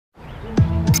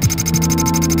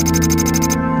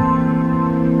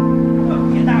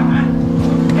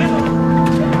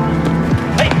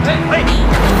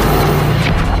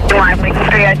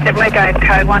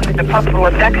one with a possible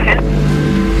abduction.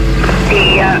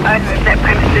 The owner of that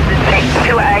premises has seen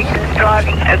 2 Asians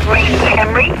driving a green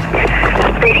Camry,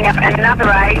 speeding up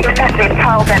another Asian, then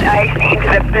pulled that Asian into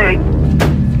the boot.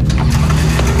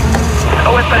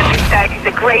 All we've got at this stage is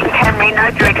a green Camry,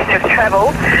 no direction of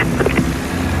travel.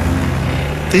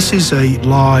 This is a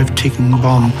live ticking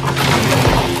bomb.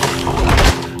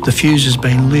 The fuse has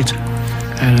been lit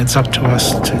and it's up to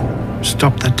us to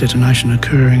stop that detonation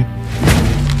occurring.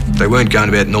 They weren't going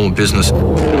about normal business.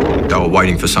 They were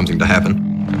waiting for something to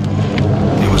happen.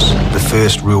 It was the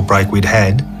first real break we'd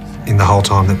had in the whole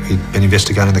time that we'd been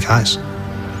investigating the case.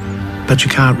 But you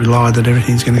can't rely that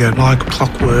everything's going to go like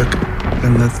clockwork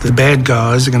and that the bad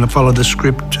guys are going to follow the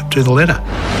script to the letter.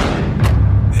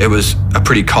 It was a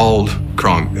pretty cold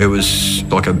crime. It was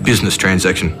like a business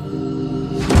transaction.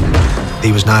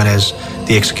 He was known as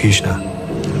the executioner,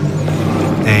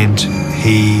 and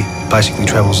he basically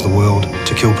travels the world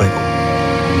to kill people.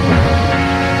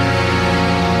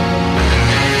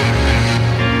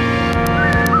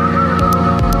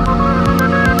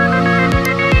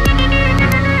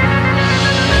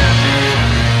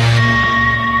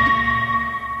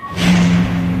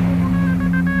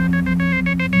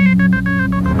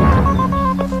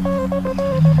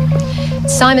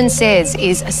 Simon Says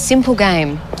is a simple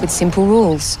game with simple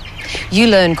rules. You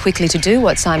learn quickly to do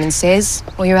what Simon says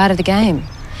or you're out of the game.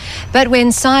 But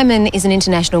when Simon is an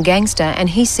international gangster and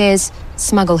he says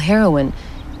smuggle heroin,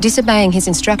 disobeying his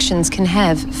instructions can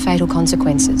have fatal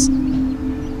consequences.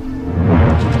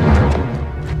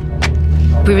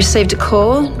 We received a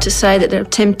call to say that an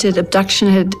attempted abduction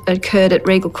had occurred at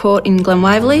Regal Court in Glen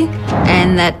Waverley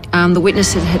and that the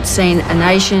witness had seen an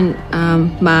Asian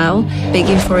male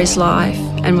begging for his life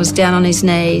and was down on his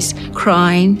knees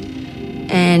crying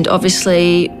and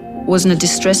obviously was in a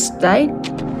distressed state.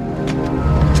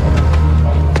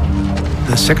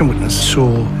 The second witness saw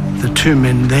the 2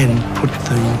 men then put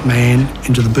the man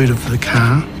into the boot of the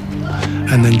car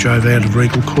and then drove out of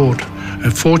Regal Court.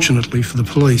 And fortunately for the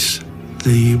police,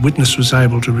 the witness was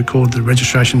able to record the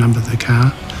registration number of the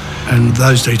car and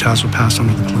those details were passed on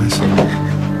to the police.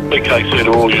 BK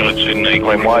to all units in the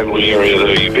Glen Waverley area.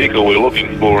 The vehicle we're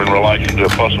looking for in relation to a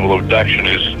possible abduction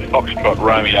is Foxtrot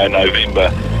Romeo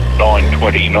November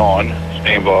 929.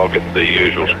 Stand by, I'll get the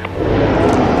usuals.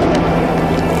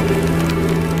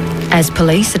 As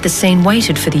police at the scene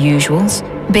waited for the usuals,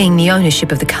 being the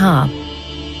ownership of the car,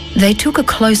 they took a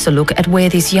closer look at where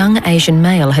this young Asian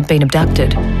male had been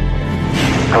abducted.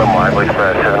 Glen Waverley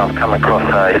 07, I've come across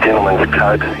a gentleman's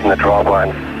coat in the driveway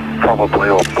and probably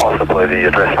or possibly the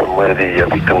address from where the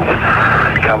victims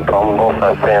come from. I've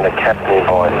also found a cat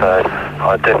nearby, so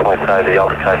I'd definitely say the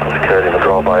altercation occurred in the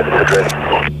driveway at this address.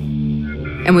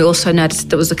 And we also noticed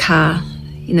there was a car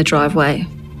in the driveway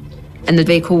and the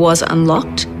vehicle was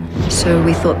unlocked, so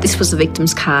we thought this was the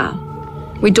victim's car.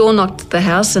 We door knocked the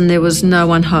house and there was no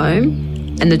one home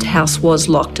and the house was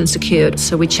locked and secured,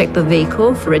 so we checked the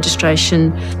vehicle for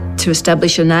registration to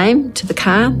establish a name to the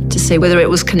car to see whether it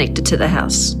was connected to the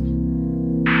house.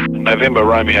 November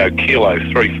Romeo Kilo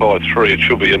 353, it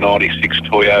should be a 96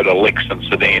 Toyota Lexus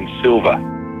sedan silver.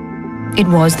 It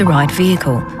was the right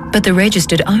vehicle, but the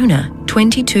registered owner,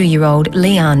 22-year-old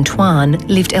Leon Truong,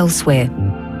 lived elsewhere.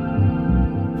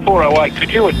 408,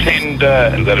 could you attend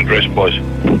that address, please?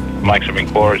 Make some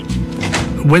inquiries.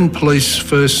 When police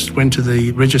first went to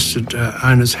the registered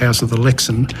owner's house of the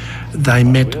Lexan, they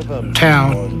met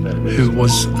Tao, who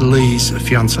was Lee's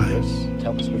fiancée.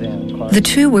 The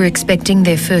two were expecting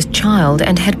their first child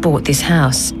and had bought this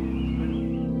house.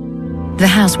 The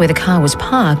house where the car was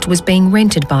parked was being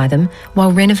rented by them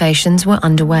while renovations were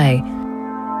underway.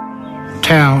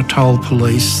 Tao told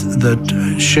police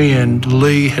that she and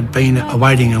Lee had been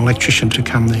awaiting an electrician to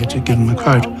come there to give them a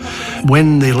quote.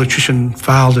 When the electrician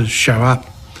failed to show up,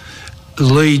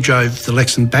 Lee drove the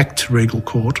Lexan back to Regal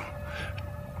Court,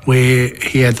 where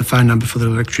he had the phone number for the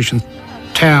electrician.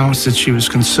 Tao said she was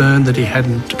concerned that he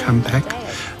hadn't come back,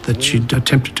 that she'd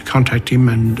attempted to contact him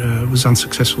and was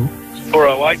unsuccessful.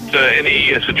 408,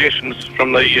 any suggestions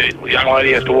from the young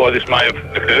lady as to why this may have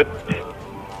occurred?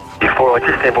 Before I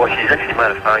just stand by, she's actually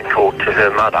made a phone call to her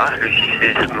mother, who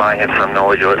she says may have some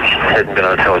knowledge of it. She hasn't been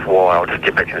able to tell us why. I'll just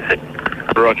get back in a second.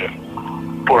 Roger.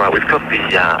 408, we've got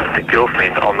the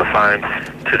girlfriend on the phone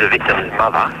to the victim's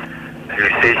mother, who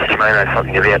says she may know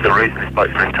something about the reason this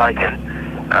boat's been taken.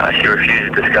 She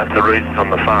refused to discuss the reasons on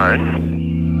the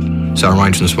phone. So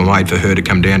arrangements were made for her to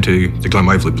come down to the Glen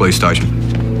Waverley police station.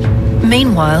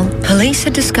 Meanwhile, police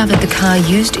had discovered the car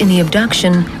used in the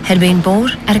abduction had been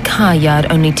bought at a car yard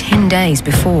only 10 days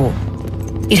before.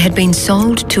 It had been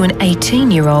sold to an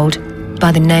 18-year-old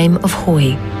by the name of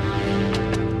Hoy.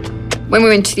 When we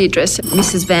went to the address,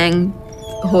 Mrs. Van,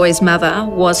 Hoy's mother,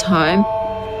 was home.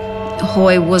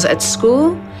 Hoy was at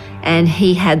school and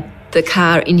he had the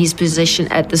car in his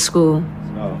possession at the school.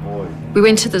 We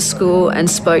went to the school and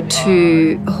spoke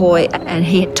to Hoy, and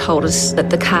he had told us that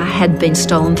the car had been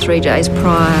stolen 3 days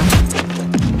prior.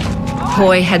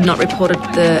 Hoy had not reported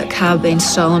the car being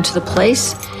stolen to the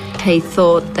police. He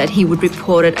thought that he would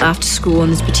report it after school on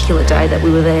this particular day that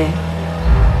we were there.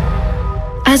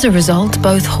 As a result,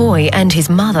 both Hoy and his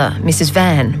mother, Mrs.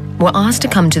 Van, were asked to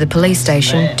come to the police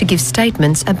station to give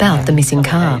statements about the missing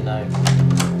car.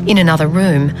 In another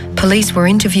room, police were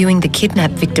interviewing the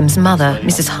kidnapped victim's mother,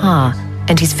 Mrs. Ha,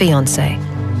 and his fiancé.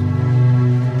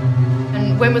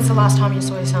 And when was the last time you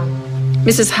saw your son?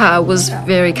 Mrs. Ha was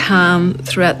very calm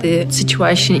throughout the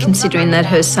situation, considering that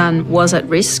her son was at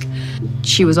risk.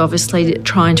 She was obviously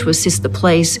trying to assist the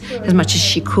police as much as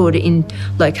she could in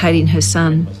locating her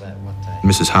son.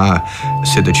 Mrs. Ha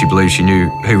said that she believed she knew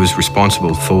who was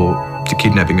responsible for the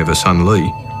kidnapping of her son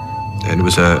Lee. And it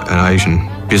was an Asian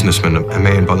businessman, a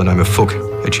man by the name of Phuc,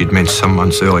 that she'd met some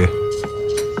months earlier.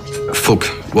 Phuc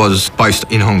was based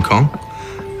in Hong Kong.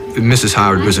 Mrs.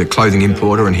 Ha was a clothing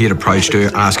importer, and he had approached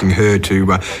her asking her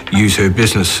to use her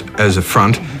business as a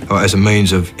front, or as a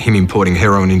means of him importing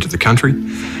heroin into the country.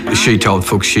 She told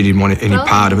Phuc she didn't want any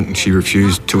part of it, and she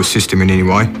refused to assist him in any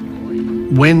way.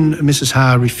 When Mrs.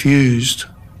 Ha refused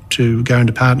to go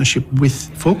into partnership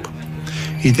with Phuc,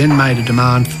 he then made a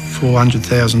demand for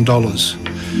 $400,000.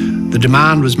 The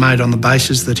demand was made on the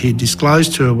basis that he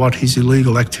disclosed to her what his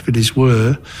illegal activities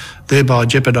were, thereby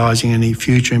jeopardising any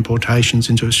future importations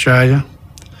into Australia.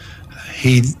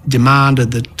 He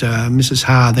demanded that Mrs.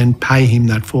 Ha then pay him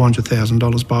that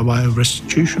 $400,000 by way of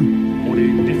restitution.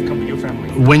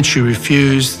 When she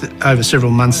refused, over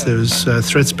several months there was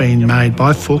threats being made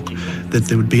by Phuc that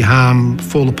there would be harm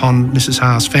fall upon Mrs.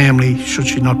 Ha's family should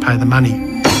she not pay the money.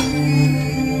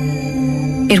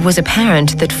 It was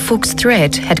apparent that Phuc's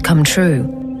threat had come true,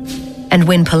 and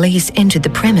when police entered the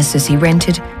premises he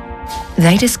rented,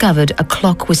 they discovered a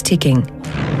clock was ticking.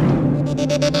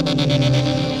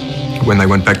 When they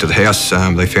went back to the house,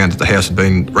 they found that the house had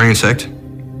been ransacked.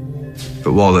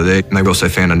 But while they're there, they also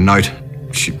found a note.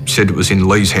 She said it was in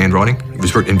Lee's handwriting. It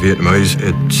was written in Vietnamese.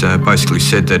 It basically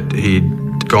said that he'd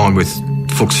gone with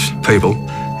Phuc's people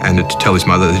and to tell his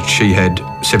mother that she had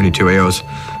 72 hours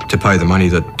to pay the money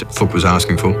that Phuc was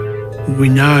asking for. We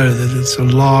know that it's a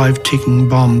live ticking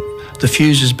bomb. The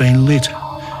fuse has been lit,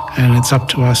 and it's up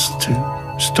to us to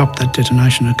stop that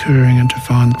detonation occurring and to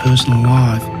find the person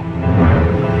alive.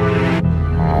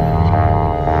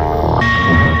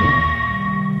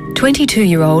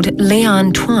 "22-year-old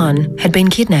Leon Truong had been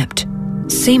kidnapped,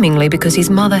 seemingly because his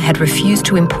mother had refused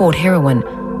to import heroin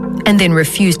and then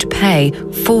refused to pay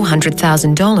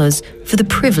 $400,000 for the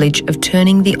privilege of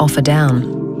turning the offer down.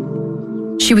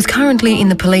 She was currently in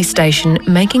the police station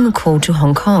making a call to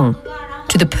Hong Kong,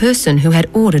 to the person who had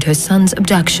ordered her son's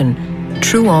abduction,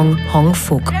 Truong Hong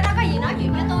Phuc.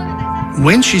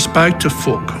 When she spoke to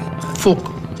Phuc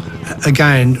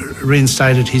again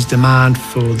reinstated his demand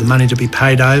for the money to be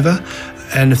paid over,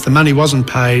 and if the money wasn't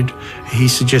paid, he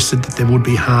suggested that there would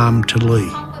be harm to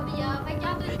Lee.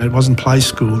 It wasn't play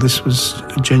school, this was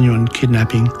a genuine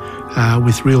kidnapping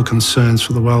with real concerns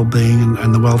for the well-being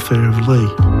and the welfare of Lee.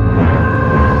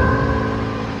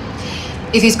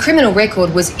 If his criminal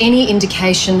record was any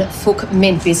indication, Phuc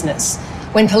meant business.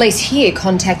 When police here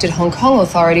contacted Hong Kong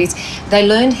authorities, they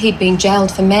learned he'd been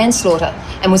jailed for manslaughter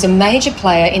and was a major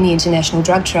player in the international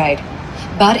drug trade.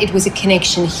 But it was a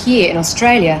connection here in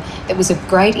Australia that was of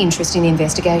great interest in the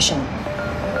investigation.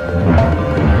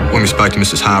 When we spoke to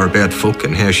Mrs. Ha about Phuc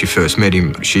and how she first met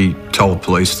him, she told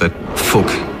police that Phuc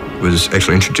was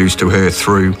actually introduced to her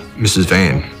through Mrs.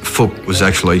 Van. Phuc was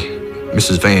actually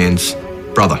Mrs. Van's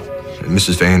brother.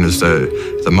 Mrs. Van is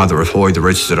the mother of Hoy, the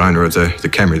registered owner of the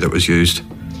Camry that was used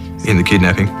in the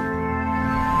kidnapping.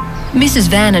 Mrs.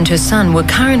 Van and her son were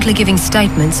currently giving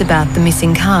statements about the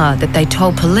missing car that they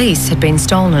told police had been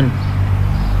stolen.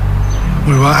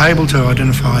 We were able to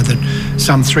identify that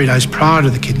some 3 days prior to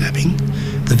the kidnapping,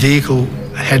 the vehicle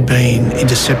had been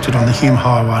intercepted on the Hume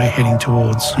Highway heading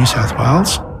towards New South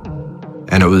Wales.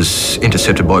 And it was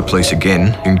intercepted by police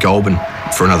again in Goulburn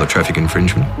for another traffic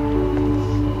infringement.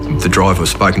 The driver was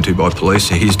spoken to by police,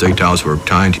 his details were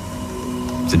obtained.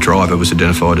 The driver was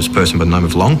identified as a person by the name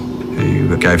of Long,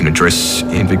 who gave an address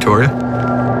in Victoria.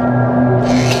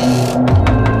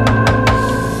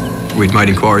 We'd made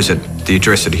inquiries at the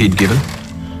address that he'd given.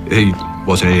 He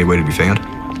wasn't anywhere to be found.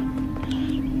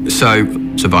 So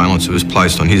surveillance was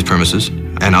placed on his premises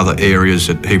and other areas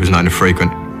that he was known to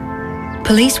frequent.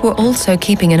 Police were also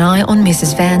keeping an eye on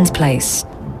Mrs. Van's place.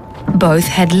 Both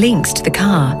had links to the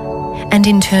car, and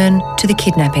in turn to the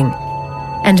kidnapping.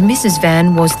 And Mrs.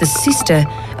 Van was the sister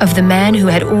of the man who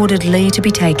had ordered Lee to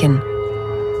be taken.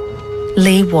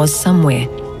 Lee was somewhere,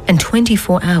 and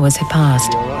 24 hours had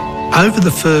passed. Over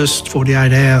the first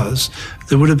 48 hours,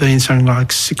 there would have been something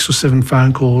like 6 or 7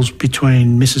 phone calls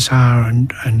between Mrs. Ha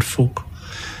and Fook.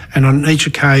 And on each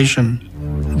occasion,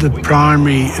 the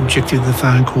primary objective of the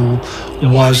phone call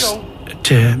was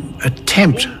to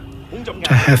attempt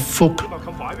to have Fook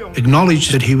acknowledge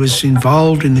that he was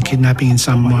involved in the kidnapping in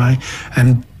some way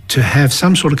and to have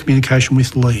some sort of communication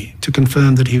with Lee to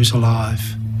confirm that he was alive.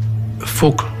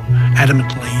 Fook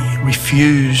adamantly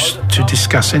refused to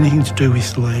discuss anything to do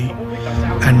with Lee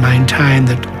and maintained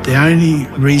that the only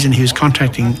reason he was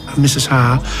contacting Mrs.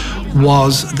 Ha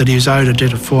was that he was owed a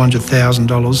debt of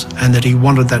 $400,000 and that he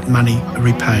wanted that money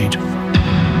repaid.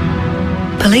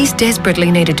 Police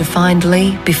desperately needed to find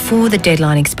Lee before the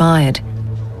deadline expired.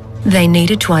 They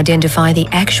needed to identify the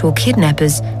actual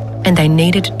kidnappers and they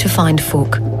needed to find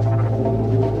Fook.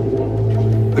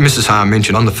 Mrs. Ha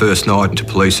mentioned on the first night to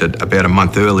police that about a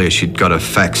month earlier she'd got a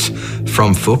fax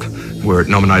from Fook where it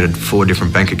nominated 4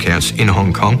 different bank accounts in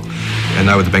Hong Kong, and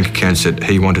they were the bank accounts that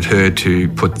he wanted her to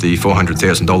put the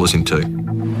 $400,000 into.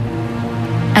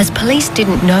 As police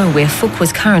didn't know where Fook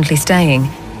was currently staying,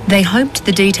 they hoped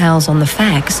the details on the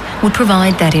fax would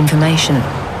provide that information.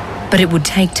 But it would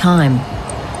take time.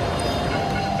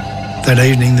 That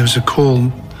evening there was a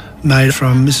call made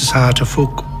from Mrs. Ha to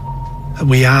Fook.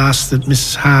 We asked that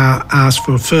Mrs. Ha ask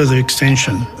for a further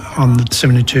extension on the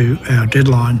 72-hour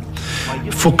deadline.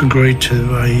 Fook agreed to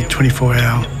a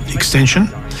 24-hour extension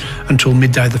until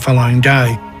midday the following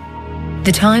day.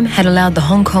 The time had allowed the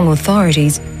Hong Kong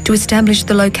authorities to establish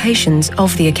the locations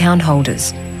of the account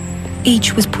holders.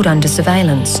 Each was put under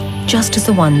surveillance, just as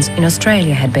the ones in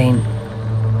Australia had been.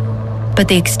 But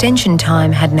the extension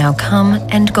time had now come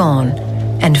and gone,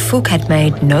 and Fook had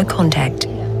made no contact.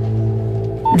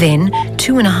 Then,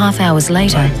 2.5 hours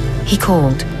later, he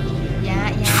called.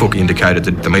 Fook indicated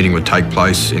that the meeting would take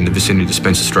place in the vicinity of the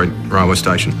Spencer Street railway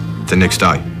station the next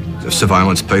day. The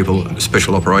surveillance people, the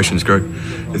special operations group,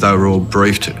 they were all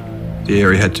briefed. The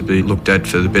area had to be looked at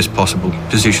for the best possible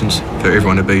positions for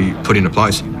everyone to be put into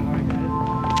place.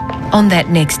 On that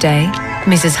next day,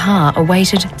 Mrs. Ha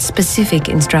awaited specific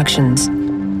instructions.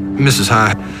 Mrs.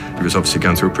 Ha was obviously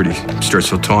going through a pretty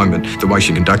stressful time, but the way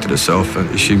she conducted herself,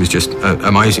 she was just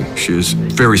amazing. She was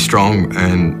very strong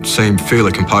and seemed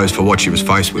fairly composed for what she was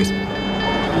faced with.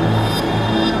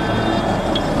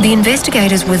 The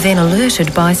investigators were then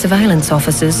alerted by surveillance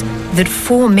officers that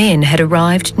 4 men had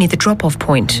arrived near the drop-off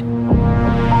point.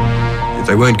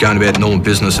 They weren't going about normal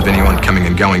business of anyone coming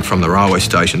and going from the railway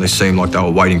station. They seemed like they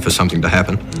were waiting for something to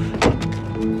happen.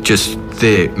 Just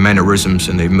their mannerisms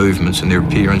and their movements and their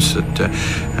appearance,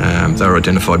 that they were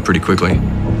identified pretty quickly.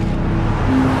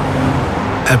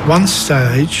 At one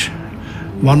stage,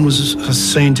 one was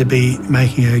seen to be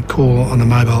making a call on a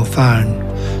mobile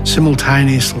phone.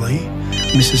 Simultaneously,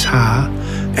 Mrs. Ha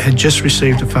had just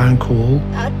received a phone call.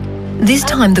 This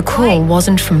time the call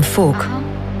wasn't from Fook.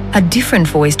 A different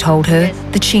voice told her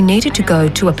that she needed to go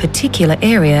to a particular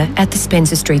area at the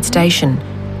Spencer Street station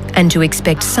and to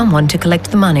expect someone to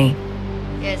collect the money.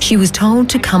 She was told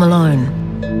to come alone.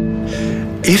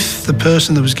 If the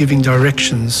person that was giving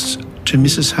directions to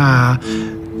Mrs. Ha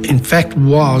in fact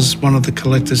was one of the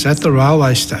collectors at the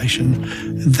railway station,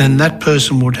 then that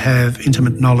person would have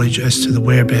intimate knowledge as to the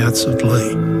whereabouts of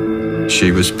Lee.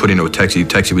 She was put into a taxi. The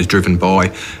taxi was driven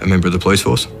by a member of the police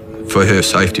force for her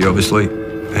safety, obviously,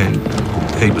 and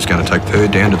he was going to take her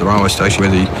down to the railway station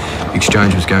where the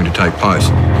exchange was going to take place.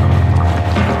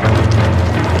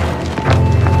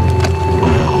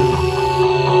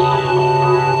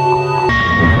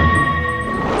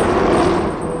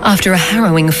 After a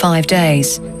harrowing 5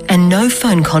 days and no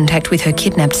phone contact with her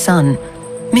kidnapped son,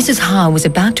 Mrs. Ha was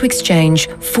about to exchange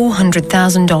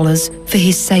 $400,000 for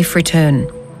his safe return.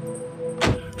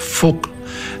 Fook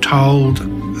told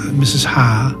Mrs.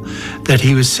 Ha that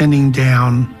he was sending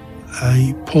down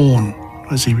a pawn,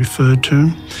 as he referred to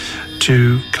him,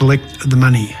 to collect the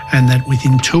money, and that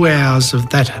within 2 hours of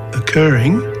that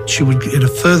occurring, she would get a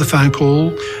further phone call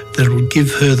that would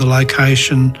give her the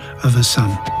location of her son.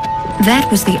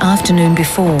 That was the afternoon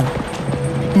before.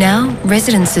 Now,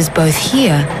 residences both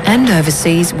here and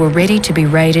overseas were ready to be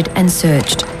raided and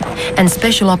searched, and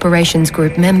Special Operations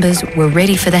Group members were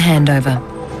ready for the handover.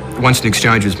 Once an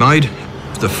exchange was made,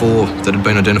 the 4 that had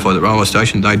been identified at the railway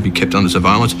station, they'd be kept under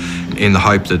surveillance in the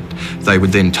hope that they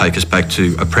would then take us back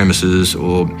to a premises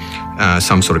or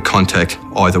some sort of contact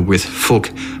either with Fook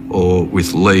or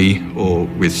with Lee or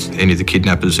with any of the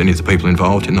kidnappers, any of the people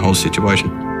involved in the whole situation.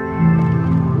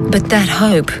 But that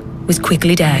hope was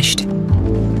quickly dashed.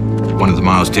 One of the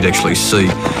males did actually see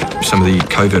some of the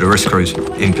covert arrest crews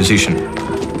in position,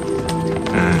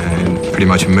 and pretty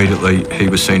much immediately he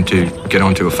was seen to get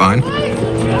onto a phone,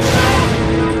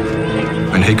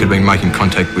 and he could have been making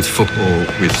contact with Fook or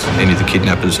with any of the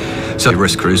kidnappers. So the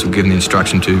arrest crews were given the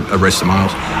instruction to arrest the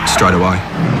males straight away.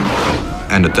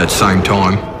 And at that same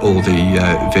time, all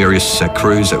the various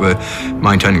crews that were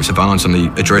maintaining surveillance on the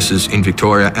addresses in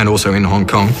Victoria and also in Hong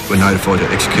Kong were notified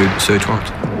to execute search warrants.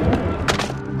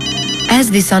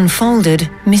 As this unfolded,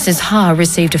 Mrs. Ha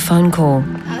received a phone call.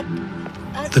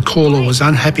 The caller was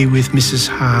unhappy with Mrs.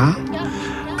 Ha,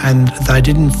 and they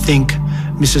didn't think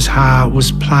Mrs. Ha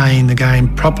was playing the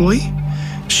game properly.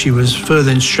 She was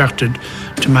further instructed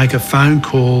to make a phone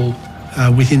call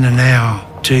within an hour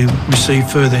to receive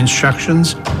further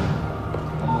instructions.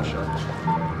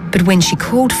 But when she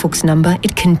called Fook's number,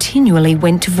 it continually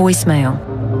went to voicemail.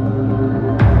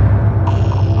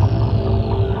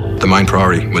 The main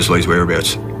priority was Lee's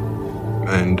whereabouts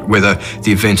and whether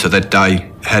the events of that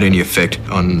day had any effect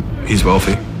on his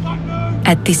welfare.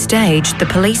 At this stage, the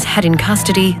police had in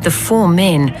custody the 4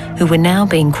 men who were now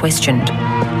being questioned.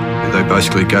 They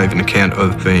basically gave an account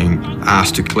of being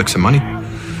asked to collect some money,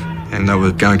 and they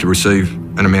were going to receive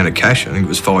an amount of cash, I think it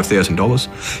was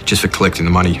 $5,000, just for collecting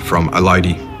the money from a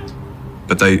lady.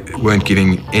 But they weren't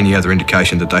giving any other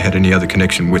indication that they had any other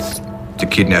connection with the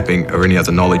kidnapping or any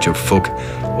other knowledge of Fook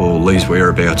or Lee's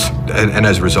whereabouts. And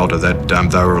as a result of that,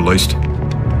 they were released.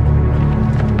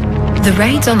 The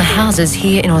raids on the houses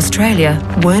here in Australia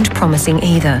weren't promising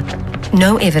either.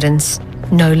 No evidence,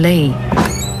 no Lee.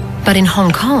 But in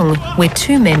Hong Kong, where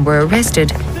 2 men were arrested,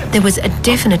 there was a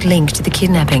definite link to the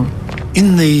kidnapping.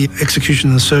 In the execution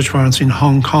of the search warrants in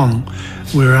Hong Kong,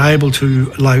 we were able to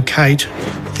locate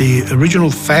the original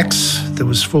fax that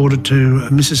was forwarded to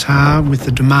Mrs. Ha with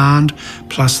the demand,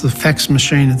 plus the fax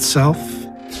machine itself.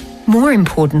 More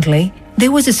importantly,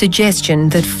 there was a suggestion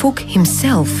that Fook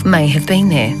himself may have been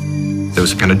there. There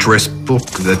was an address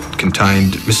book that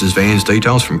contained Mrs. Van's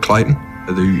details from Clayton,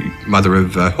 the mother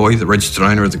of Hoy, the registered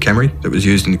owner of the Camry that was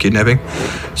used in the kidnapping.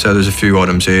 So there's a few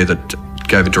items there that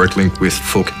gave a direct link with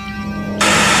Fook.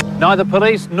 Neither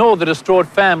police nor the distraught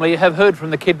family have heard from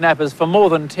the kidnappers for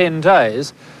more than 10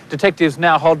 days. Detectives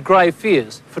now hold grave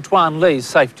fears for Tuan Lee's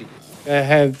safety. They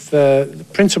have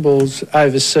principals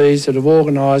overseas that have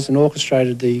organised and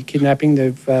orchestrated the kidnapping.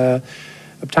 They've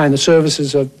obtained the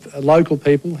services of local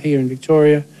people here in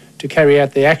Victoria to carry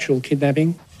out the actual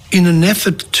kidnapping. In an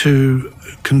effort to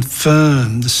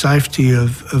confirm the safety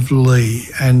of Lee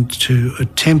and to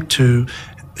attempt to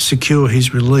secure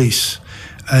his release,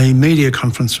 a media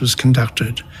conference was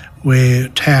conducted where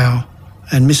Tao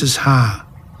and Mrs. Ha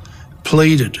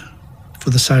pleaded for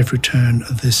the safe return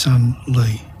of their son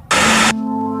Lee.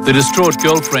 The distraught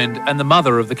girlfriend and the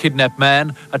mother of the kidnapped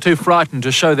man are too frightened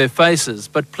to show their faces,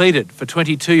 but pleaded for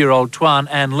 22-year-old Tuan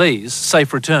Ann Lee's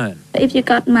safe return. If you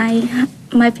got my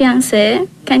fiancé,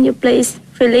 can you please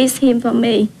release him for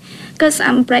me? Because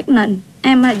I'm pregnant.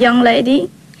 I'm a young lady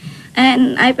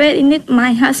and I really need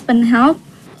my husband's help.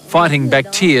 Fighting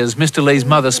back tears, Mr. Lee's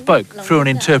mother spoke through an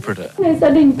interpreter. Please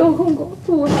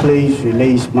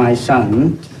release my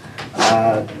son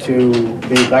to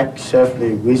be back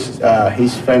safely with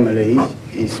his family.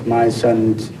 My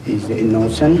son is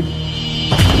innocent.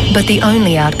 But the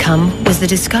only outcome was the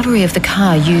discovery of the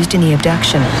car used in the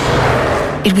abduction.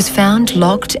 It was found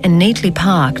locked and neatly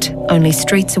parked, only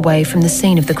streets away from the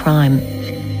scene of the crime.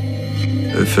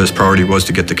 The first priority was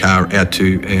to get the car out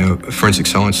to our forensic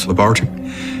science laboratory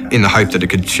in the hope that it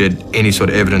could shed any sort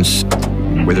of evidence,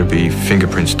 whether it be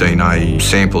fingerprints, DNA,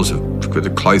 samples of the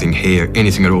clothing, hair,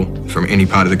 anything at all from any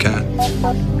part of the car.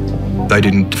 They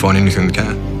didn't find anything in the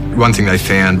car. One thing they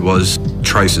found was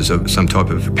traces of some type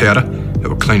of powder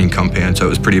or cleaning compound, so it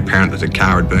was pretty apparent that the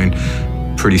car had been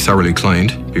pretty thoroughly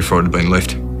cleaned before it had been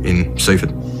left in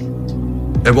Seaford.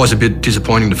 It was a bit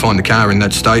disappointing to find the car in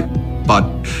that state, but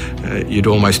you'd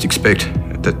almost expect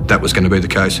that that was going to be the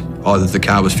case. Either the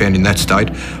car was found in that state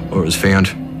or it was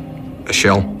found a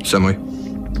shell somewhere.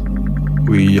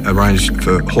 We arranged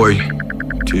for Hoy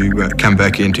to come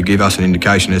back in to give us an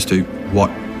indication as to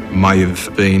what may have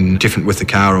been different with the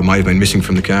car or may have been missing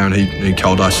from the car, and he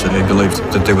told us that he believed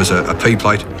that there was a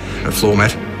P-plate, a floor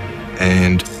mat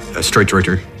and a street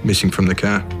directory missing from the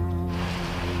car.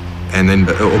 And then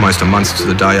almost a month to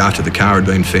the day after the car had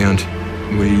been found,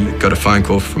 we got a phone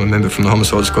call from a member from the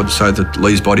homicide squad to say that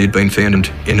Lee's body had been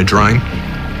found in a drain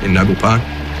in Noble Park.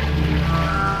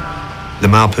 The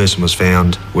male person was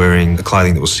found wearing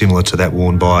clothing that was similar to that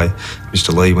worn by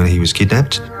Mr. Lee when he was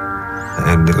kidnapped.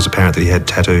 and it was apparent that he had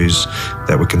tattoos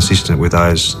that were consistent with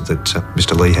those that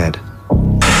Mr. Lee had.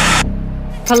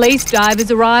 Police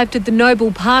divers arrived at the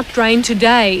Noble Park drain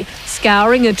today,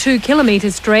 scouring a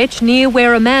 2-kilometre stretch near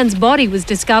where a man's body was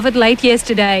discovered late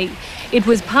yesterday. It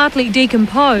was partly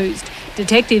decomposed.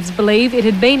 Detectives believe it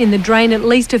had been in the drain at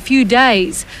least a few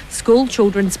days. School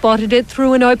children spotted it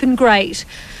through an open grate.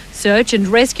 Search and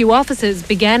rescue officers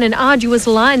began an arduous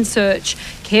line search,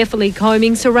 carefully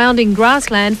combing surrounding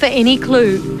grassland for any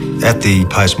clue. At the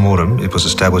post-mortem, it was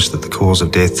established that the cause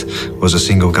of death was a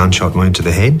single gunshot wound to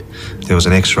the head. There was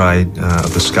an X-ray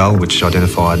of the skull which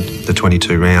identified the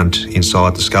 .22 round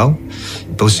inside the skull.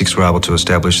 Ballistics were able to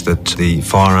establish that the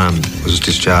firearm was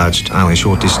discharged only a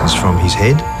short distance from his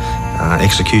head,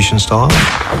 execution style.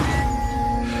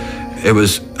 It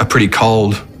was a pretty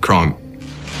cold crime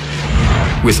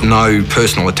with no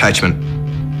personal attachment.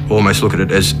 Almost look at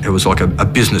it as it was like a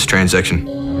business transaction.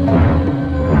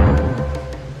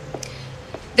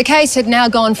 The case had now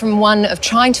gone from one of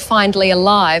trying to find Lee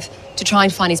alive to trying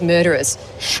to find his murderers.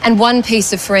 And one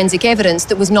piece of forensic evidence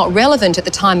that was not relevant at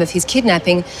the time of his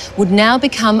kidnapping would now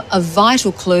become a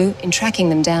vital clue in tracking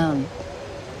them down.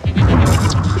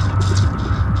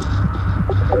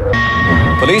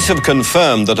 Police have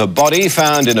confirmed that a body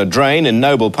found in a drain in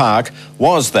Noble Park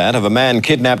was that of a man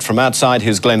kidnapped from outside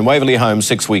his Glen Waverley home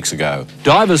 6 weeks ago.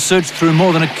 Divers searched through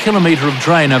more than a kilometre of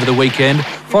drain over the weekend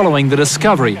following the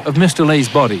discovery of Mr. Lee's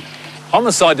body.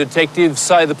 Homicide detectives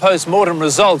say the post-mortem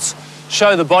results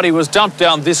show the body was dumped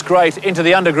down this grate into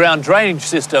the underground drainage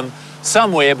system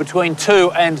somewhere between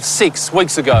 2 and 6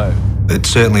 weeks ago. It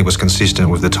certainly was consistent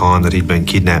with the time that he'd been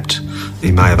kidnapped.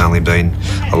 He may have only been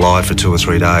alive for 2 or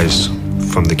 3 days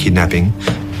from the kidnapping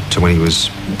to when he was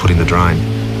put in the drain.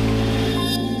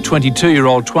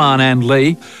 22-year-old Truong and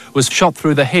Lee was shot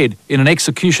through the head in an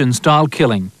execution-style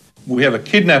killing. We have a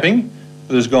kidnapping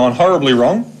that has gone horribly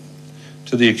wrong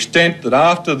to the extent that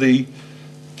after the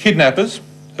kidnappers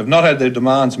have not had their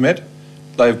demands met,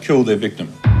 they have killed their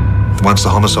victim. Once the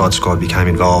homicide squad became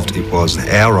involved, it was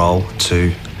our role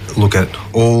to look at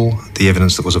all the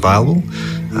evidence that was available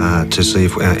to see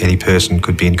if any person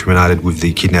could be incriminated with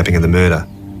the kidnapping and the murder.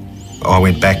 I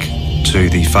went back to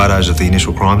the photos of the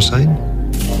initial crime scene.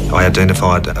 I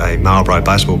identified a Marlboro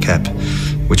baseball cap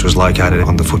which was located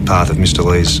on the footpath of Mr.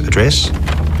 Lee's address.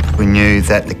 We knew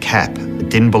that the cap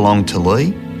didn't belong to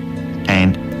Lee,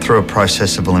 and through a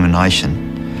process of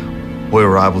elimination we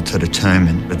were able to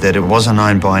determine that it wasn't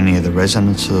owned by any of the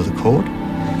residents of the court.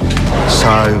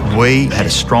 So we had a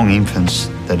strong inference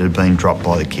that it had been dropped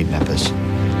by the kidnappers.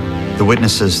 The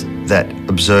witnesses that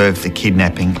observed the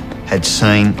kidnapping had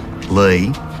seen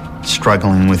Lee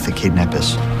struggling with the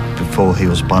kidnappers before he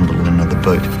was bundled into the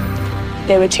boot.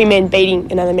 There were 2 men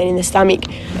beating another man in the stomach,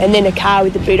 and then a car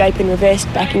with the boot open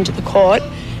reversed back into the court,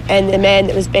 and the man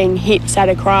that was being hit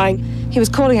started crying. He was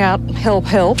calling out, "Help,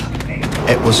 help."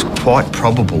 It was quite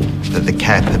probable that the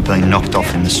cap had been knocked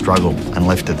off in the struggle and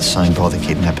left at the scene by the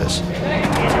kidnappers.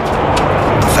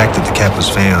 The fact that the cap was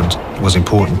found was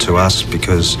important to us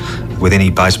because with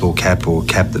any baseball cap or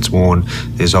cap that's worn,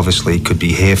 there's obviously could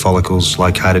be hair follicles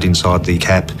located inside the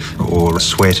cap, or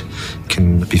sweat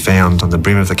can be found on the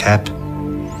brim of the cap.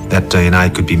 That DNA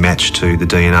could be matched to the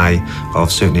DNA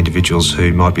of certain individuals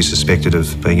who might be suspected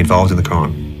of being involved in the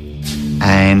crime.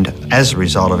 And as a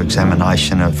result of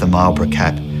examination of the Marlboro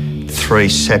cap, 3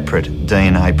 separate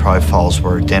DNA profiles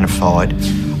were identified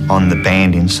on the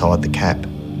band inside the cap.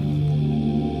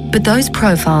 But those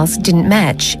profiles didn't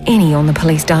match any on the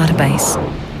police database,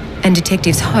 and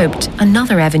detectives hoped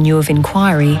another avenue of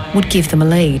inquiry would give them a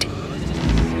lead.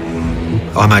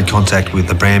 I made contact with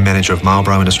the brand manager of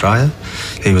Marlboro in Australia.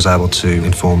 He was able to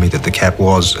inform me that the cap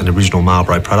was an original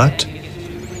Marlboro product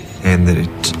and that it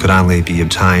could only be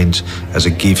obtained as a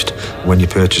gift when you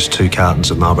purchase 2 cartons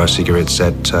of Marlboro cigarettes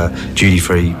at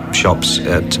duty-free shops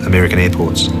at American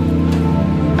airports.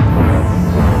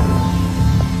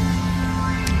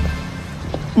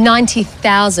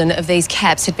 $90,000 of these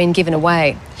caps had been given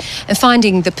away, and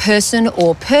finding the person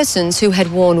or persons who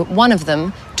had worn one of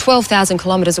them 12,000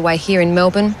 kilometres away here in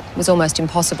Melbourne was almost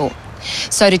impossible.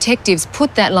 So detectives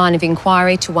put that line of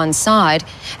inquiry to one side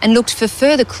and looked for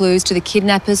further clues to the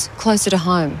kidnappers closer to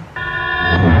home.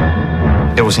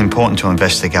 It was important to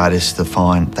investigators to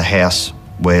find the house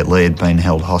where Lee had been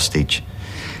held hostage,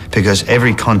 because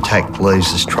every contact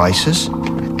leaves us traces,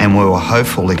 and we were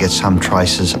hopeful to get some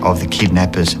traces of the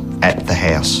kidnappers at the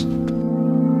house.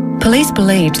 Police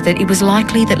believed that it was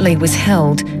likely that Lee was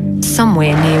held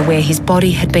somewhere near where his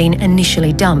body had been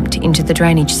initially dumped into the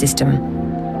drainage system.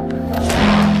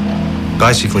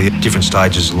 Basically, at different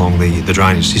stages along the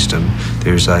drainage system,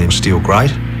 there is a steel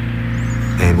grate,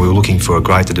 and we were looking for a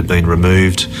grate that had been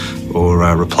removed or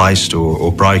replaced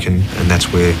or broken, and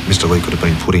that's where Mr Lee could have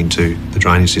been put into the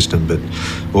drainage system, but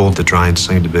all of the drains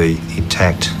seemed to be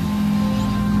intact.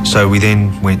 So we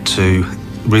then went to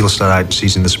real estate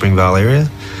agencies in the Springvale area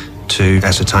to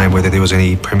ascertain whether there was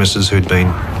any premises who had been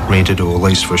rented or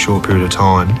leased for a short period of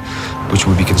time which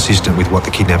would be consistent with what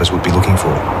the kidnappers would be looking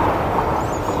for.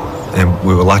 And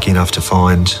we were lucky enough to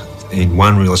find in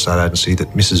one real estate agency that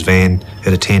Mrs Van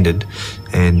had attended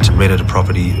and rented a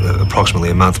property approximately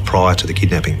a month prior to the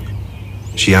kidnapping.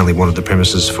 She only wanted the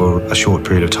premises for a short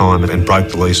period of time and broke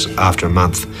the lease after a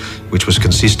month, which was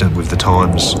consistent with the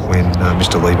times when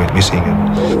Mr Lee went missing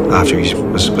and after he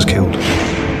was killed.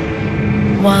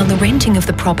 While the renting of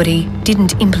the property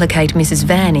didn't implicate Mrs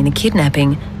Van in the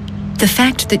kidnapping, the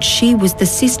fact that she was the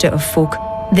sister of Fook,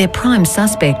 their prime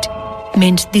suspect,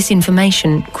 meant this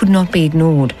information could not be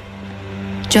ignored,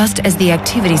 just as the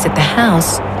activities at the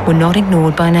house were not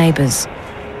ignored by neighbours.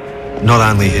 Not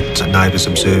only had neighbours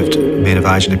observed men of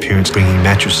Asian appearance bringing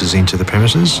mattresses into the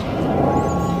premises,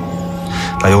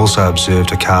 they also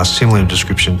observed a car similar in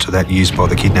description to that used by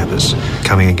the kidnappers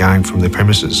coming and going from the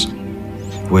premises.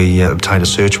 We obtained a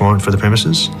search warrant for the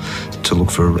premises to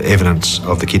look for evidence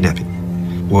of the kidnapping.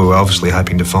 We were obviously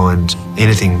hoping to find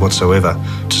anything whatsoever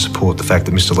to support the fact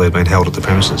that Mr Lee had been held at the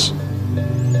premises.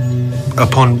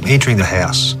 Upon entering the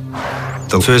house,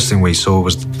 the first thing we saw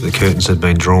was the curtains had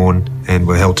been drawn and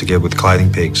were held together with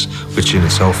clothing pegs, which in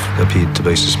itself appeared to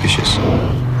be suspicious.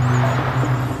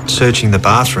 Searching the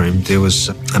bathroom, there was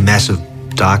a mass of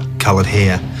dark coloured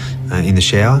hair in the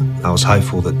shower. I was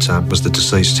hopeful that was the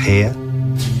deceased's hair.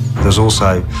 There was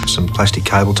also some plastic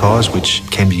cable ties which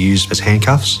can be used as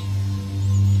handcuffs.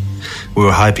 We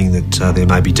were hoping that there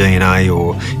may be DNA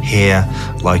or hair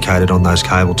located on those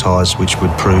cable ties which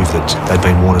would prove that they'd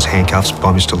been worn as handcuffs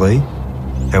by Mr Lee.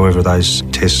 However, those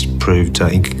tests proved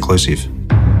inconclusive.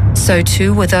 So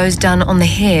too were those done on the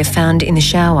hair found in the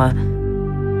shower.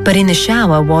 But in the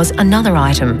shower was another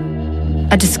item,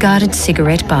 a discarded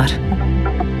cigarette butt.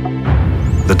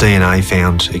 The DNA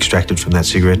found extracted from that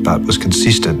cigarette butt was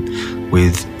consistent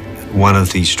with one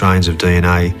of the strains of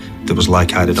DNA that was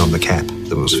located on the cap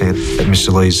that was found at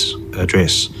Mr Lee's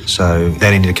address. So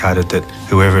that indicated that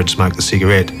whoever had smoked the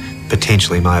cigarette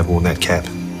potentially may have worn that cap.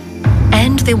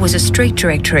 And there was a street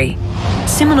directory,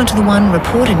 similar to the one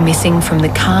reported missing from the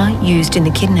car used in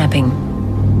the kidnapping.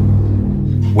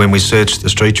 When we searched the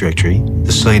street directory,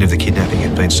 the scene of the kidnapping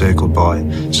had been circled by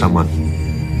someone.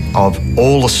 Of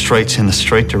all the streets in the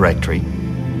street directory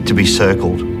to be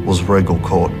circled was Regal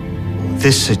Court.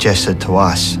 This suggested to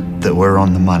us that we're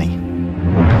on the money.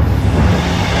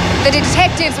 The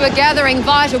detectives were gathering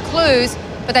vital clues,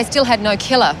 but they still had no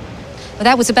killer. But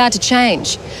that was about to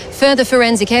change. Further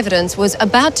forensic evidence was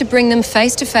about to bring them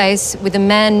face to face with a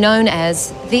man known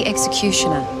as the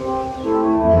Executioner.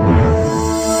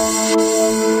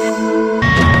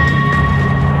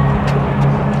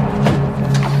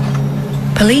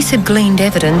 Police had gleaned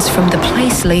evidence from the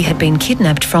place Lee had been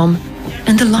kidnapped from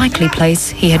and the likely place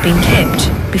he had been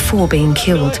kept before being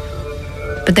killed.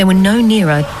 But they were no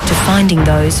nearer to finding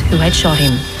those who had shot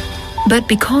him. But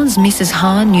because Mrs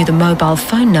Ha knew the mobile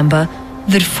phone number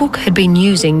that Fook had been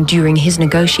using during his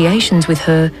negotiations with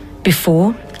her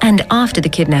before and after the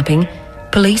kidnapping,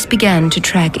 police began to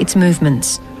track its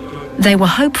movements. They were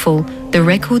hopeful the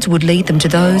records would lead them to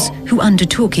those who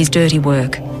undertook his dirty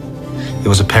work. It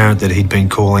was apparent that he'd been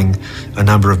calling a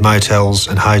number of motels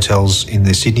and hotels in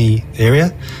the Sydney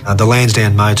area. The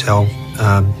Lansdowne motel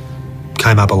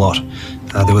came up a lot.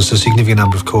 There was a significant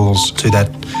number of calls to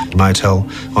that motel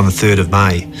on the 3rd of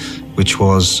May, which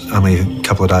was only a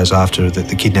couple of days after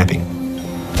the kidnapping.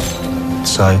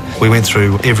 So we went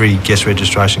through every guest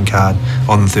registration card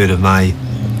on the 3rd of May,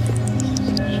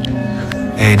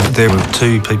 and there were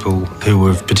two people who were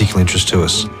of particular interest to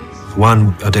us.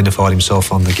 One identified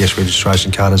himself on the guest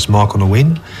registration card as Michael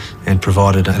Nguyen and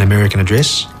provided an American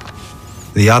address.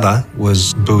 The other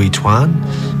was Bui Tuan,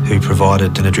 who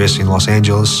provided an address in Los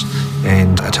Angeles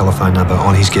and a telephone number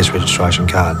on his guest registration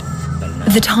card.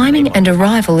 The timing and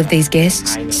arrival of these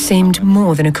guests seemed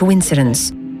more than a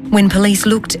coincidence when police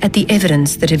looked at the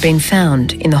evidence that had been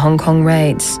found in the Hong Kong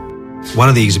raids. One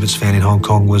of the exhibits found in Hong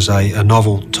Kong was a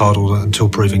novel titled Until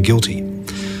Proven Guilty.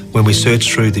 When we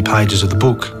searched through the pages of the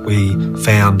book, we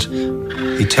found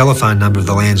the telephone number of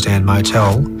the Lansdowne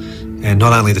Motel, and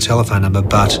not only the telephone number,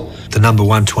 but the number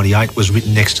 128 was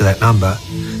written next to that number,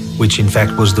 which in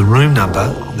fact was the room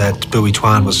number that Bui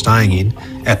Tuan was staying in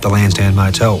at the Lansdowne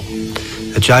Motel.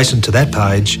 Adjacent to that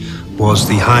page was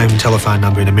the home telephone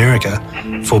number in America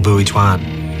for Bui Tuan.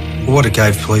 What it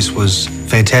gave police was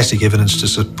fantastic evidence to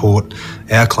support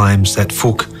our claims that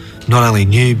Fook not only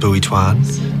knew Bui Tuan,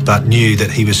 but knew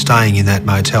that he was staying in that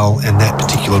motel and that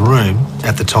particular room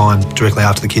at the time directly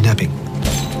after the kidnapping.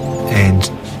 And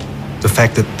the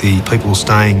fact that the people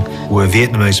staying were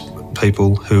Vietnamese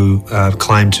people who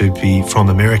claimed to be from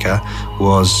America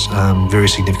was very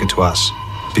significant to us,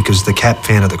 because the cap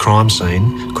found at the crime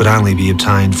scene could only be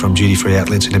obtained from duty-free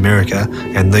outlets in America,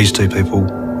 and these two people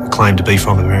claimed to be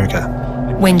from America.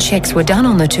 When checks were done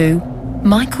on the two,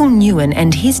 Michael Nguyen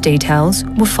and his details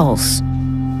were false.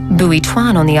 Bui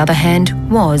Tuan, on the other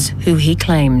hand, was who he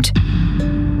claimed.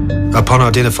 Upon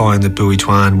identifying that Bui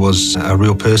Tuan was a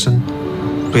real person,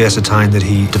 we ascertained that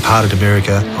he departed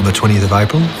America on the 20th of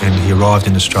April and he arrived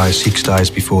in Australia 6 days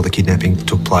before the kidnapping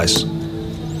took place.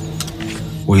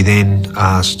 We then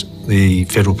asked the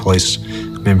Federal Police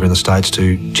member in the States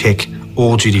to check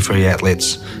all duty-free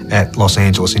outlets at Los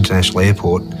Angeles International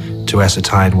Airport to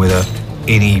ascertain whether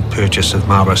any purchase of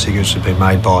Marlboro cigarettes had been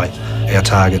made by our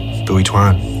target, Bui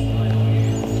Tuan.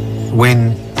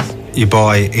 When you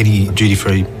buy any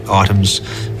duty-free items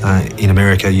in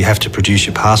America, you have to produce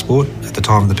your passport at the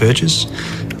time of the purchase.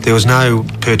 There was no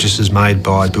purchases made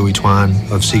by Bui Tuan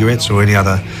of cigarettes or any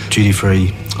other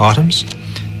duty-free items.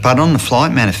 But on the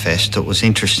flight manifest, it was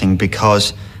interesting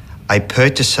because a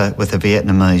purchaser with a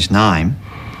Vietnamese name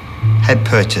had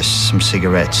purchased some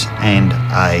cigarettes and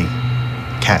a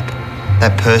cap.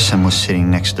 That person was sitting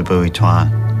next to Bui Tuan.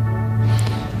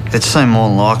 It seemed more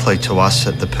likely to us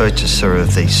that the purchaser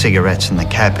of the cigarettes and the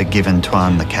cap had given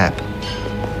Tuan the cap.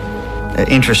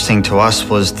 Interesting to us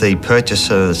was the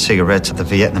purchaser of the cigarettes, the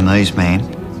Vietnamese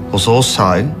man, was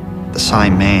also the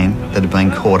same man that had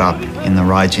been caught up in the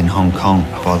raids in Hong Kong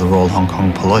by the Royal Hong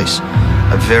Kong Police.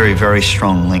 A very, very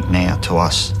strong link now to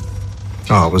us.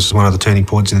 Oh, it was one of the turning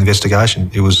points in the investigation.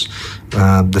 It was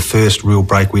the first real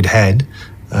break we'd had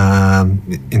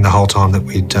in the whole time that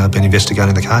we'd been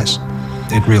investigating the case.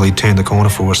 It really turned the corner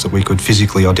for us that we could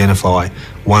physically identify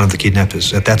one of the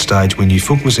kidnappers. At that stage, we knew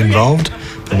Fook was involved,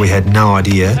 but we had no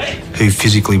idea who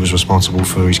physically was responsible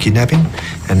for his kidnapping,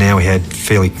 and now we had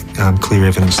fairly clear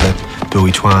evidence that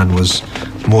Bui Tuan was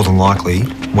more than likely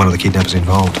one of the kidnappers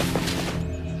involved.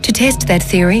 To test that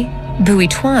theory, Bui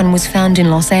Tuan was found in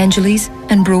Los Angeles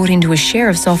and brought into a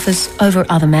sheriff's office over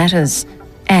other matters,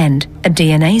 and a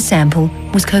DNA sample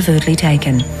was covertly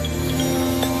taken.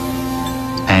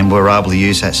 And we were able to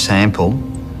use that sample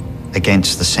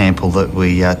against the sample that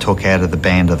we took out of the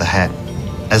band of the hat.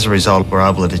 As a result, we were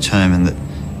able to determine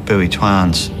that Bui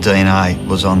Tuan's DNA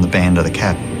was on the band of the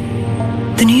cap.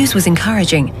 The news was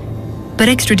encouraging, but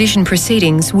extradition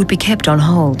proceedings would be kept on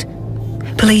hold.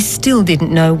 Police still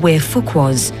didn't know where Fook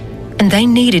was, and they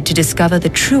needed to discover the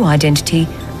true identity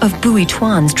of Bui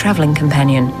Tuan's travelling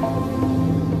companion.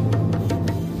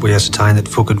 We ascertained that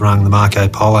Fook had rung the Marco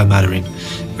Polo motor inn,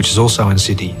 which is also in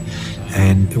Sydney,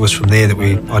 and it was from there that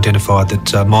we identified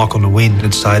that Michael Nguyen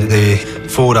had stayed there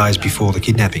 4 days before the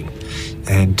kidnapping.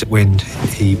 And when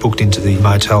he booked into the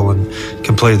motel and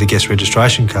completed the guest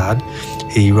registration card,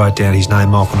 he wrote down his name,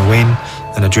 Michael Nguyen,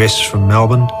 an address from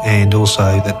Melbourne, and also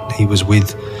that he was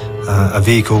with a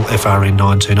vehicle, FRN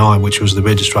 929, which was the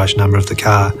registration number of the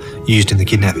car used in the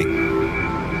kidnapping.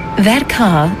 That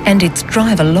car and its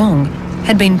driver, Long,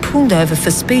 had been pulled over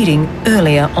for speeding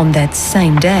earlier on that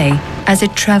same day as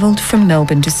it travelled from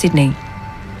Melbourne to Sydney.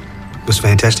 It was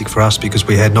fantastic for us because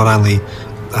we had not only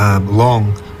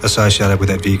Long associated with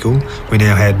that vehicle, we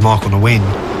now had Michael Nguyen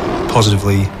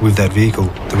positively with that vehicle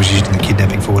that was used in the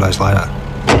kidnapping 4 days later.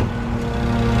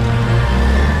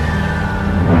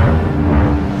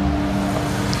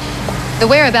 The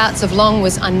whereabouts of Long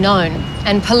was unknown,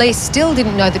 and police still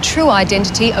didn't know the true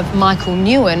identity of Michael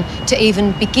Nguyen to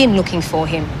even begin looking for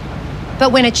him.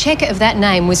 But when a check of that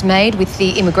name was made with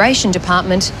the Immigration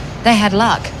Department, they had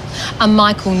luck. A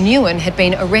Michael Nguyen had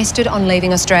been arrested on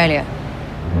leaving Australia.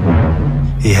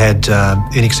 He had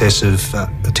in excess of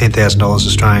 $10,000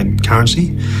 Australian currency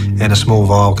and a small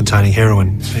vial containing heroin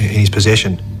in his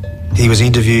possession. He was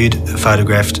interviewed,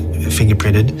 photographed,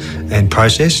 fingerprinted and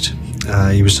processed.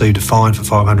 He received a fine for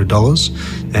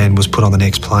 $500 and was put on the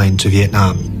next plane to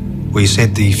Vietnam. We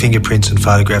sent the fingerprints and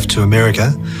photograph to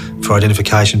America for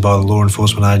identification by the law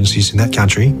enforcement agencies in that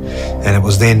country, and it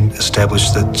was then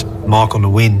established that Michael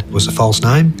Nguyen was a false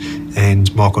name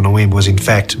and Michael Nguyen was in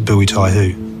fact Bui Tai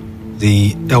Hu,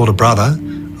 the elder brother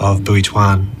of Bui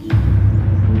Tuan.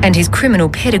 And his criminal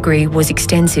pedigree was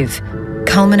extensive,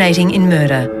 culminating in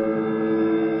murder.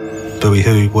 Bui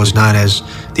Hu was known as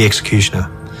the Executioner.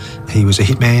 He was a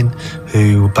hitman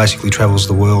who basically travels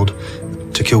the world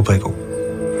to kill people.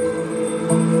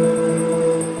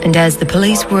 And as the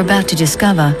police were about to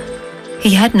discover,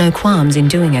 He had no qualms in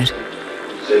doing it.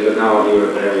 So you've got no idea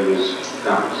if Harry was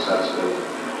dumped, so to speak?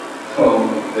 Well,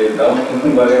 they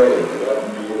don't, whatever.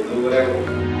 We'll do whatever.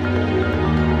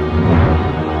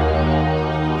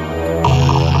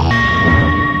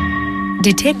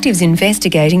 Detectives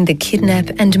investigating the kidnap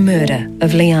and murder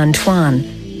of Leanne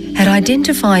Truong had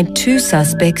identified two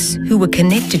suspects who were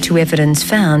connected to evidence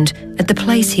found at the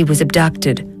place he was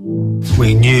abducted.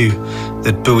 We knew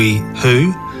that Bowie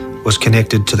Hu was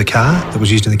connected to the car that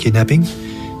was used in the kidnapping.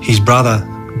 His brother,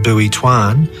 Bowie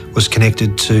Truong, was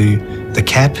connected to the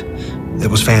cap that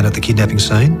was found at the kidnapping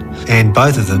scene, and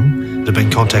both of them had been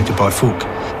contacted by Fook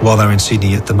while they were in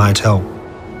Sydney at the motel.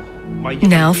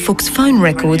 Now Fook's phone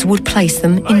records would place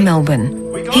them in Melbourne.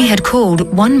 He had called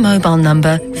one mobile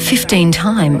number 15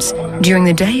 times during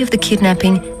the day of the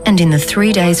kidnapping and in the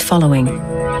 3 days following.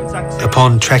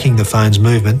 Upon tracking the phone's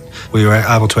movement, we were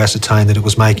able to ascertain that it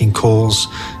was making calls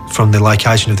from the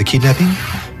location of the kidnapping,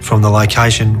 from the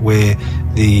location where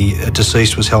the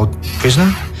deceased was held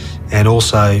prisoner, and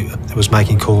also it was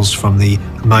making calls from the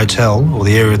motel, or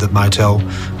the area of the motel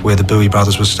where the Bowie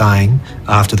brothers were staying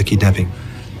after the kidnapping.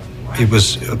 It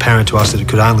was apparent to us that it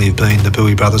could only have been the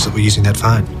Bowie brothers that were using that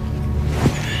phone.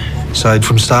 So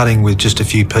from starting with just a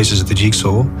few pieces of the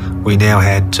jigsaw, we now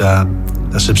had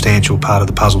a substantial part of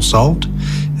the puzzle solved.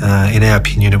 In our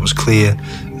opinion, it was clear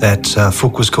that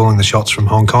Fook was calling the shots from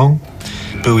Hong Kong.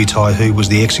 Bowie Tai Hu was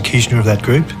the executioner of that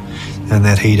group, and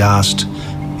that he'd asked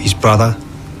his brother,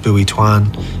 Bowie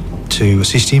Truong, to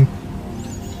assist him,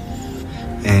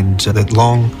 and that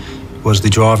Long was the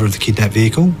driver of the kidnapped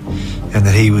vehicle, and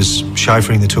that he was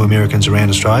chauffeuring the two Americans around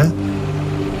Australia.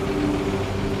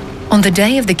 On the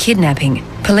day of the kidnapping,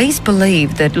 police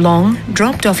believed that Long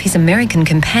dropped off his American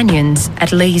companions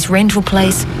at Lee's rental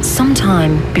place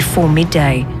sometime before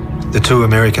midday. The two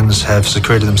Americans have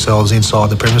secreted themselves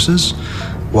inside the premises,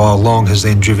 while Long has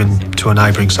then driven to a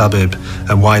neighbouring suburb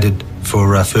and waited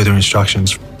for further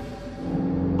instructions.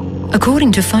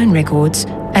 According to phone records,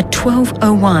 at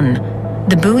 12:01,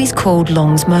 the Bowies called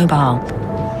Long's mobile.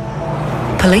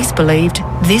 Police believed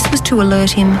this was to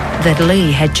alert him that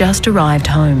Lee had just arrived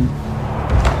home.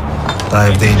 They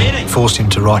have then forced him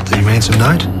to write the ransom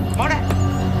note.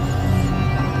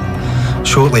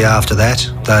 Shortly after that,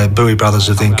 the Bowie brothers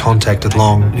have then contacted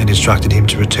Long and instructed him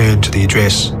to return to the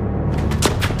address.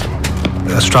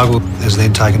 A struggle has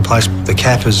then taken place. The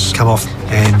cap has come off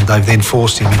and they've then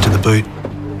forced him into the boot.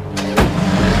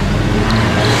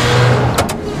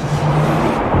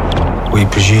 We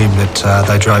presume that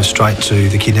they drove straight to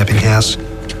the kidnapping house,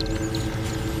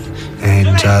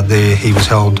 and there he was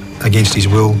held against his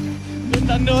will.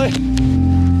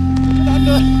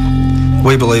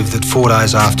 We believe that 4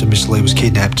 days after Mr. Lee was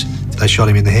kidnapped, they shot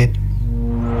him in the head.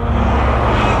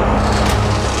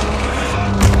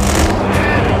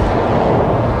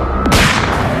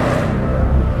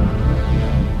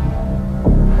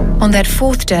 On that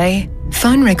fourth day,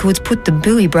 phone records put the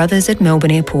Bowie brothers at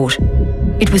Melbourne Airport.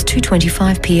 It was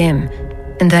 2:25 p.m.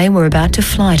 and they were about to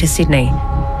fly to Sydney.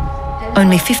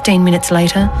 Only 15 minutes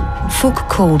later, Fook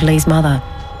called Lee's mother.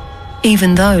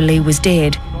 Even though Lee was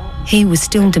dead, he was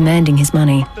still demanding his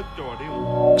money.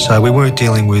 So we weren't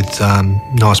dealing with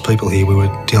nice people here. We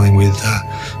were dealing with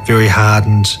very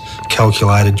hardened,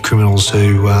 calculated criminals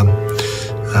who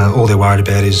all they're worried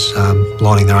about is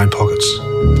lining their own pockets.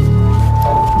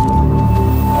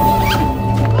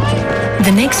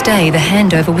 The next day, the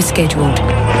handover was scheduled.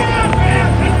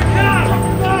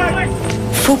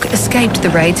 Fook escaped the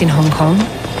raids in Hong Kong,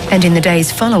 and in the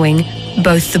days following,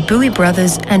 both the Bowie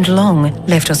brothers and Long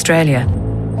left Australia.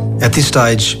 At this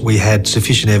stage, we had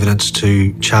sufficient evidence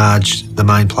to charge the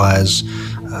main players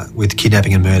with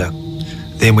kidnapping and murder.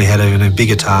 Then we had even a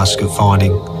bigger task of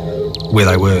finding where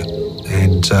they were.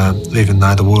 And even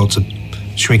though the world's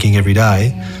shrinking every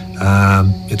day,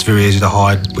 it's very easy to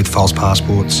hide with false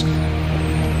passports.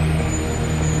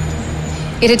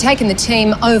 It had taken the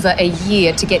team over a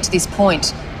year to get to this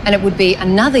point, and it would be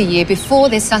another year before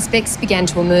their suspects began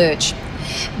to emerge.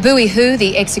 Bowie Hu,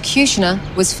 the executioner,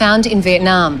 was found in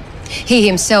Vietnam. He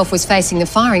himself was facing the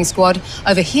firing squad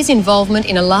over his involvement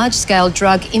in a large-scale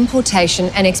drug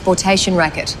importation and exportation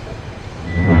racket.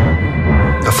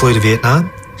 I flew to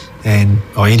Vietnam and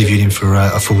I interviewed him for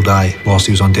a full day whilst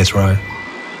he was on death row.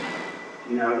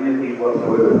 You know, anything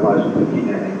whatsoever close to the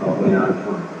kidnapping of Leanne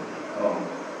Truong?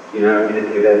 You know,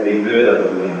 anything about the murder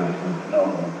of Leanne Truong? No.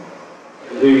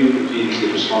 Who do you think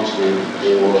is responsible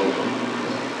for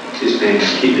this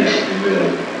man's kidnapping and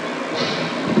murder?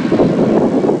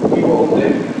 You all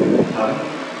there?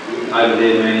 Over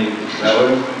there meaning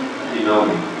Melbourne, in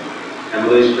Melbourne. And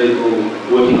were these people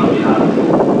working on behalf of them?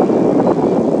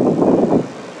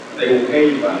 They all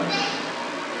gangbangers.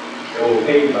 They're all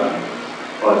gangbangers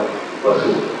by Hook.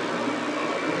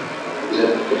 Is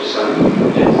that what you're saying?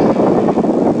 Yes.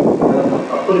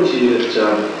 I put it to you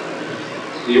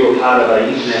that you're part of an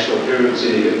international pyramid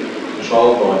syndicate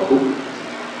controlled by Cook.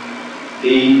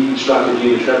 He instructed you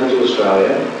to travel to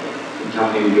Australia in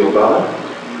company with your brother,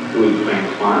 who is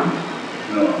Truong.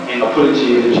 No. And I put it to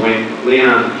you that when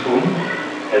Leon Truong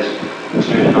has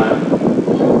returned home,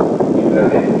 you go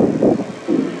there,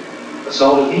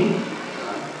 assaulted him,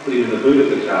 put him in the boot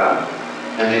of the car,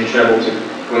 and then travelled to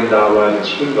Glendale Road in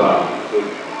Springvale.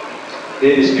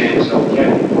 There this man was held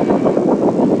captive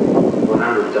for a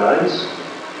number of days,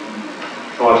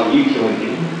 prior to you killing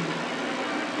him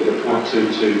with a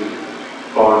 .22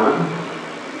 firearm.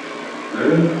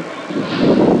 Really?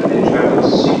 And then travelled to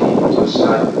Sydney to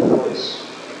escape the police.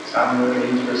 Sounds really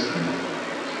interesting.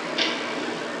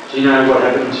 Do you know what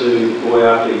happened to the boy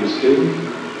after he was killed?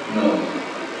 No.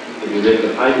 Have you read the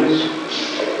papers?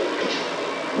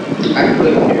 I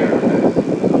couldn't hear that.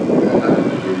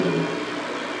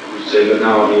 So you've got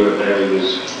no idea of how he was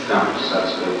done, so to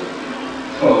speak?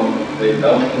 Well, they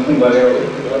don't think whatever.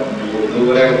 You will do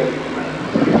whatever.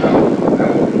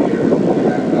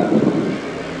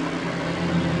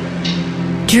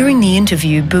 During the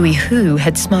interview, Bui Hu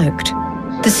had smoked.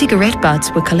 The cigarette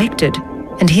butts were collected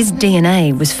and his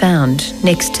DNA was found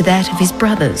next to that of his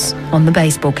brother's on the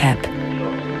baseball cap.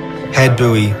 Had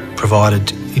Bui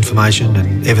provided information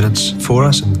and evidence for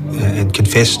us and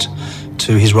confessed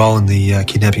to his role in the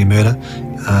kidnapping and murder,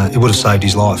 it would have saved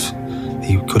his life.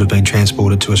 He could have been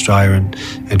transported to Australia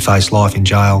and faced life in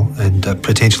jail and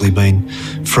potentially been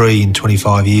free in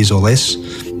 25 years or less.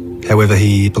 However,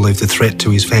 he believed the threat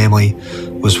to his family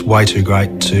was way too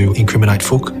great to incriminate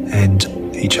Phuc, and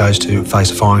he chose to face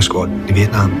a firing squad in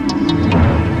Vietnam.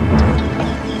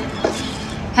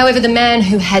 However, the man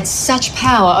who had such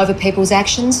power over people's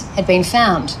actions had been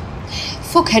found.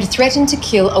 Phuc had threatened to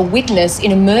kill a witness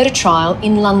in a murder trial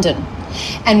in London.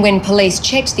 And when police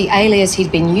checked the alias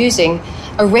he'd been using,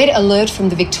 a red alert from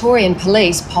the Victorian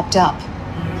police popped up.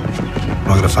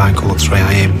 I got a phone call at 3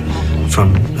 a.m.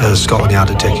 from a Scotland Yard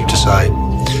detective to say,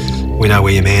 "We know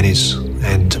where your man is."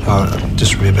 And I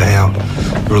just remember how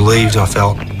relieved I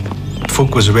felt.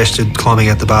 Phuc was arrested climbing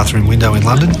out the bathroom window in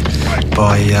London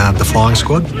by the flying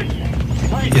squad.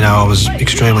 You know, I was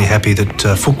extremely happy that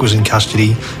Phuc was in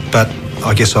custody, but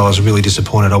I guess I was really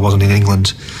disappointed I wasn't in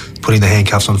England putting the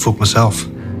handcuffs on Phuc myself.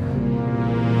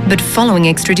 But following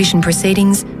extradition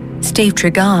proceedings, Steve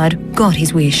Trigard got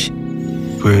his wish.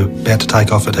 We were about to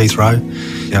take off at Heathrow.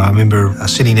 You know, I remember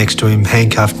sitting next to him,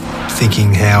 handcuffed,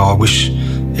 thinking how I wish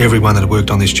everyone that had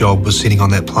worked on this job was sitting on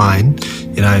that plane.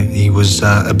 You know, he was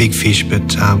a big fish,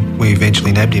 but we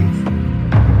eventually nabbed him.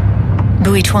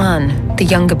 Bui Tuan, the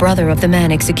younger brother of the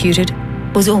man executed,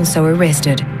 was also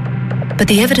arrested. But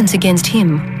the evidence against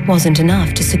him wasn't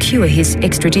enough to secure his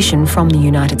extradition from the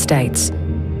United States.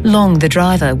 Long, the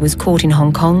driver, was caught in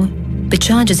Hong Kong, but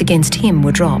charges against him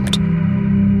were dropped.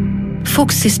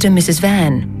 Phuc's sister, Mrs.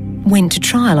 Van, went to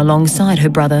trial alongside her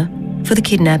brother for the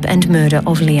kidnap and murder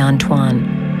of Leon Tuan.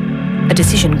 A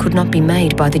decision could not be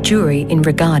made by the jury in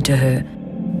regard to her,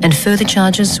 and further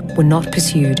charges were not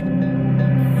pursued.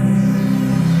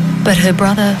 But her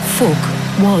brother, Phuc,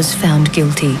 was found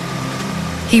guilty.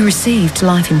 He received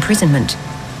life imprisonment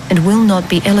and will not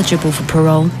be eligible for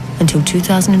parole until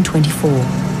 2024.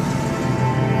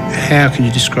 How can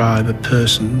you describe a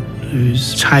person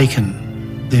who's taken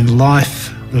the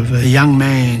life of a young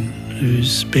man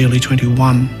who's barely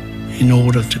 21 in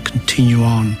order to continue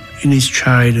on in his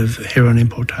trade of heroin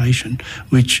importation,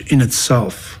 which in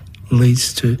itself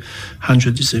leads to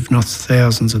hundreds, if not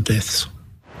thousands, of deaths?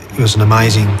 It was an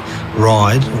amazing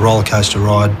ride, a roller coaster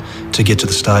ride, to get to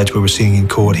the stage where we're sitting in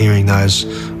court hearing those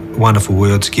wonderful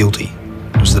words, guilty.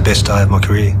 It was the best day of my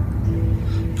career.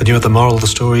 But you know what the moral of the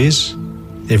story is?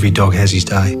 Every dog has his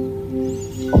day.